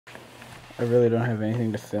I really don't have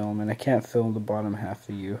anything to film, and I can't film the bottom half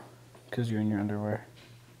of you because you're in your underwear.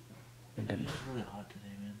 It's really hot today,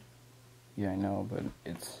 man. Yeah, I know, but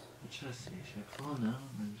it's... What should I say? Should I call now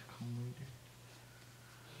or just call later?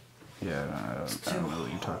 Yeah, I don't know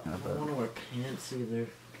what you're talking I don't about. want to wear pants either.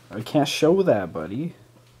 I can't show that, buddy.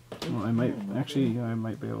 Well, I might... Actually, yeah, I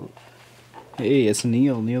might be able... Hey, it's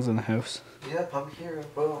Neil. Neil's in the house. Yep, I'm here.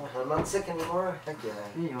 Well, I'm not sick anymore. Heck yeah.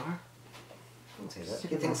 Here you are. Don't say that.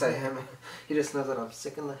 He thinks I am. He just knows that I'm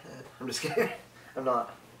sick in the head. I'm just kidding. I'm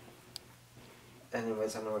not.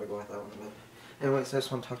 Anyways, I know where to go with that one. But anyways, I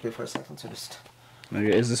just want to talk to you for a second, so just...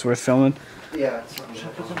 Okay, is this worth filming? Yeah, it's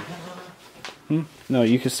not No,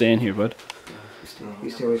 you can stay in here, bud. You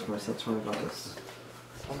stay away from us. That's why I got this.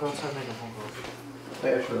 I'll go outside and make a phone call.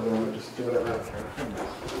 Yeah, sure. We'll just do whatever.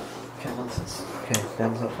 Okay, nonsense. Okay,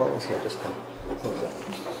 Dan's not following us yet. Just close it.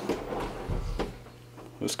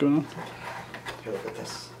 What's going on? Here, look at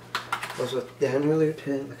this. I was with Dan earlier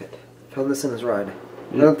today. Look at, found this in his ride.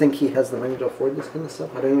 I don't think he has the money to afford this kind of stuff.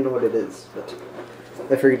 I don't even know what it is, but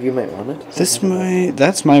I figured you might want it.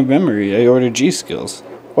 That's my memory. I ordered G-Skills.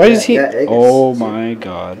 Why does he? Yeah, oh my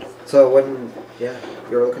god. So when you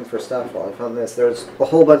were looking for stuff, well, I found this. There's a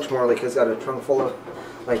whole bunch more. Like he's got a trunk full of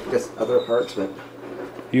like just other parts, but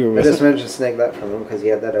You were I with just it? managed to snag that from him because he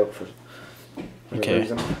had that out for Okay.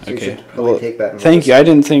 reason. So you Okay. should probably take that. And Thank you. I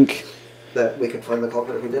didn't think. that we could find the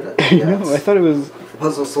culprit who did it. Yeah, No, I thought it was. the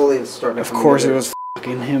puzzle slowly is starting to Of come course, it together. was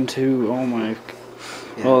fucking him too. Oh my.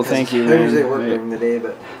 Yeah, Well, 'cause thank you, I man. usually work Right. during the day,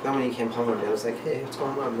 but then when he came home one day, I was like, "Hey, what's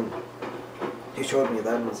going on?" And he showed me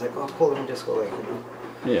that, and I was like, "Oh, cool. Let me just go like,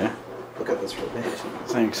 Yeah. look at this for a bit."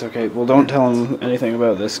 Thanks. Okay. Well, don't tell him anything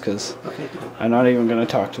about this, because Okay. I'm not even gonna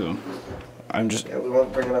talk to him. I'm just. Yeah, we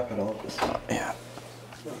won't bring it up at all. Yeah.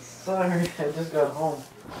 Sorry, I just got home.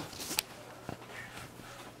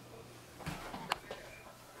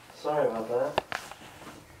 Sorry about that.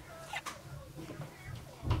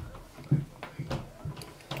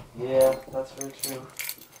 Yeah, that's very true.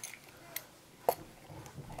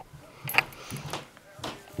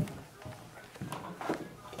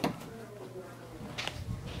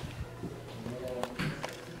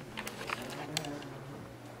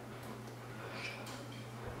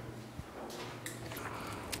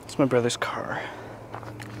 It's my brother's car.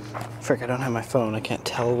 Frick, I don't have my phone. I can't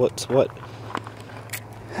tell what's what.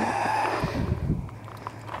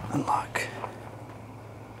 Unlock.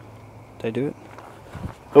 Did I do it?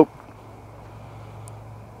 Oh.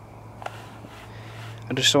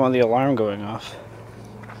 I just don't want the alarm going off.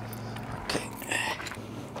 Okay.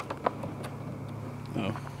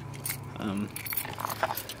 Oh.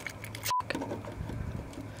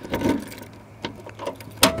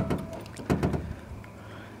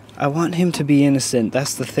 I want him to be innocent.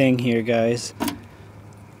 That's the thing here, guys.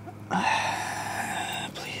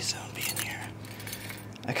 Please don't be in here.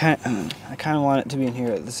 I kind of want it to be in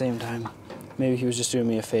here at the same time. Maybe he was just doing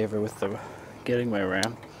me a favor with the getting my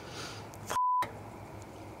RAM.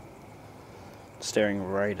 Staring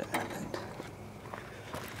right at it.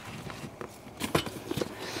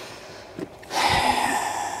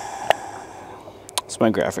 It's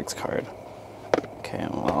my graphics card. Okay,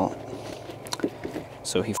 well.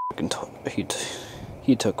 So he fucking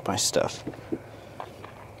he took my stuff.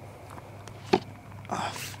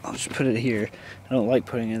 I'll just put it here. I don't like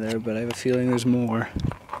putting it there, but I have a feeling there's more.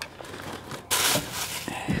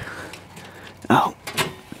 Oh,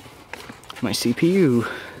 my CPU.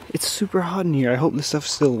 It's super hot in here. I hope this stuff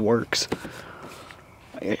still works.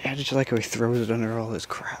 I just like how he throws it under all this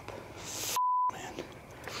crap. Man.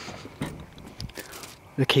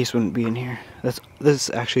 The case wouldn't be in here. This is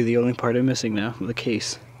actually the only part I'm missing now. The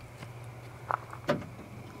case.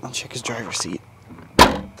 I'll check his driver's seat.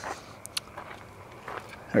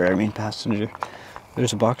 Or I mean passenger.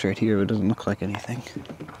 There's a box right here, but it doesn't look like anything.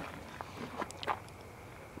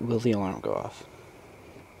 Will the alarm go off?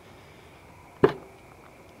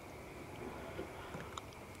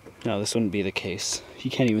 No, this wouldn't be the case. You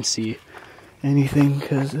can't even see anything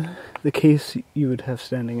because the case you would have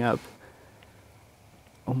standing up.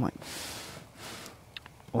 Oh my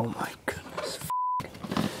goodness.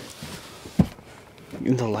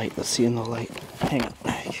 In the light, let's see in the light. Hang on.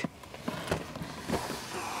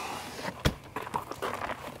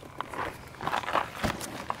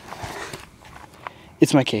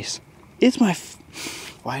 It's my case. It's my...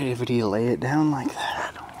 Why would he lay it down like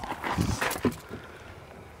that?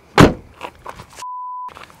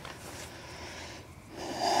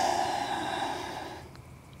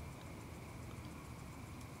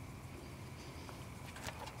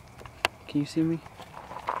 Can you see me?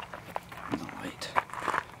 No, wait.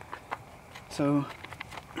 So...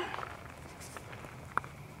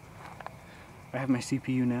 I have my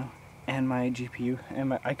CPU now, and my GPU,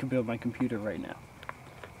 and I could build my computer right now.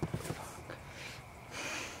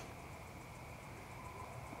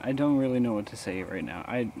 I don't really know what to say right now.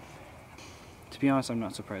 To be honest, I'm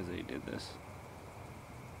not surprised that he did this.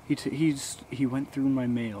 He went through my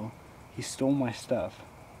mail. He stole my stuff.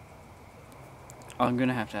 I'm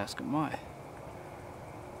gonna have to ask him why.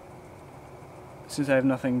 Since I have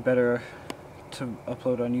nothing better to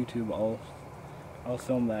upload on YouTube, I'll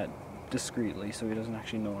film that discreetly so he doesn't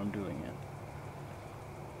actually know I'm doing it.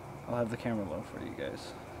 I'll have the camera low for you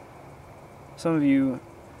guys. Some of you,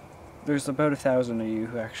 there's about 1,000 of you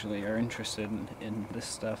who actually are interested in this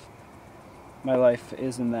stuff. My life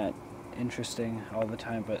isn't that interesting all the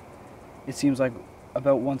time, but it seems like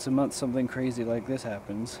about once a month something crazy like this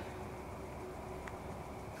happens.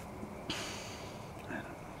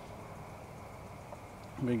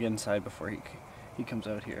 I'm gonna get inside before he comes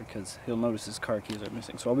out here, because he'll notice his car keys are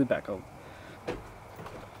missing. So I'll be back home.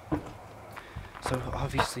 So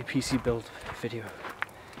obviously PC build video.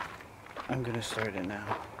 I'm gonna start it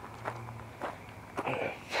now.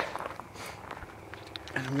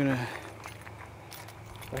 And I'm gonna,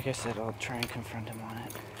 like I said, I'll try and confront him on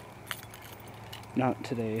it. Not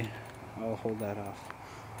today. I'll hold that off.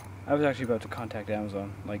 I was actually about to contact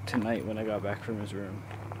Amazon, like tonight when I got back from his room.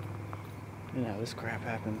 You know, this crap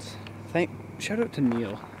happens. Shout out to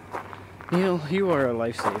Neil. Neil, you are a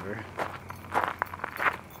lifesaver.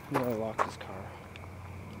 I locked his car.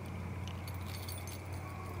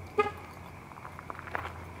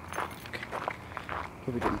 Okay.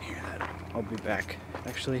 Hope he didn't hear that. I'll be back.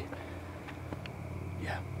 Actually,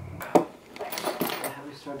 yeah. Have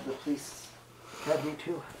you started the police academy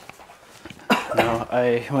too? No,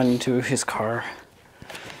 I went into his car,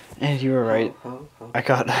 and you were right. I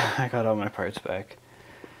got all my parts back.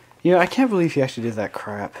 You know, I can't believe he actually did that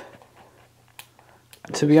crap.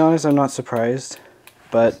 To be honest, I'm not surprised,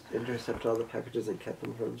 but Intercepted all the packages and kept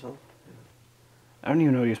them for himself. I don't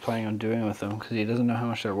even know what he was planning on doing with them, because he doesn't know how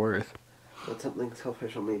much they're worth. That's something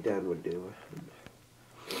selfishly Dad would do.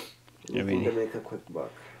 I mean, to make a quick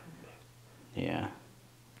buck. Yeah.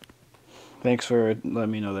 Thanks for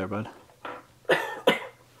letting me know there, bud.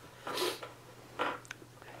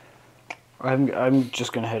 I'm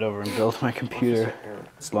just gonna head over and build my computer.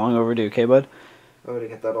 It's long overdue, okay, bud? Oh, to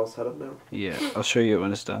get that all set up now? Yeah, I'll show you it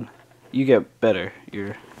when it's done. You get better.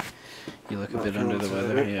 You look a bit under the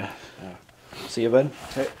weather. Yeah. See you, bud.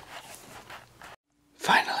 Okay.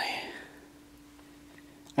 Finally,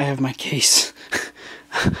 I have my case.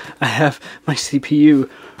 I have my CPU,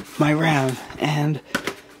 my RAM, and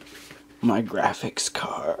my graphics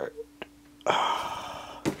card.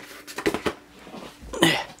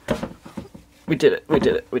 We did it, we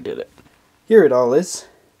did it, we did it. Here it all is.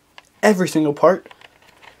 Every single part.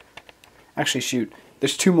 Actually, shoot,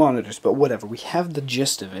 there's 2 monitors, but whatever. We have the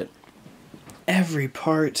gist of it. Every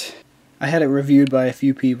part. I had it reviewed by a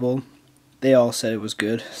few people. They all said it was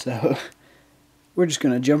good, so we're just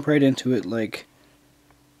gonna jump right into it like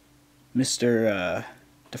Mr.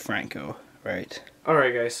 DeFranco, right?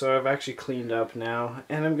 Alright guys, so I've actually cleaned up now,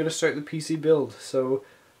 and I'm gonna start the PC build, so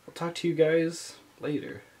I'll talk to you guys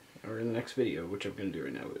later, or in the next video, which I'm gonna do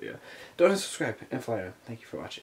right now, but yeah. Don't subscribe, and fly on. Thank you for watching.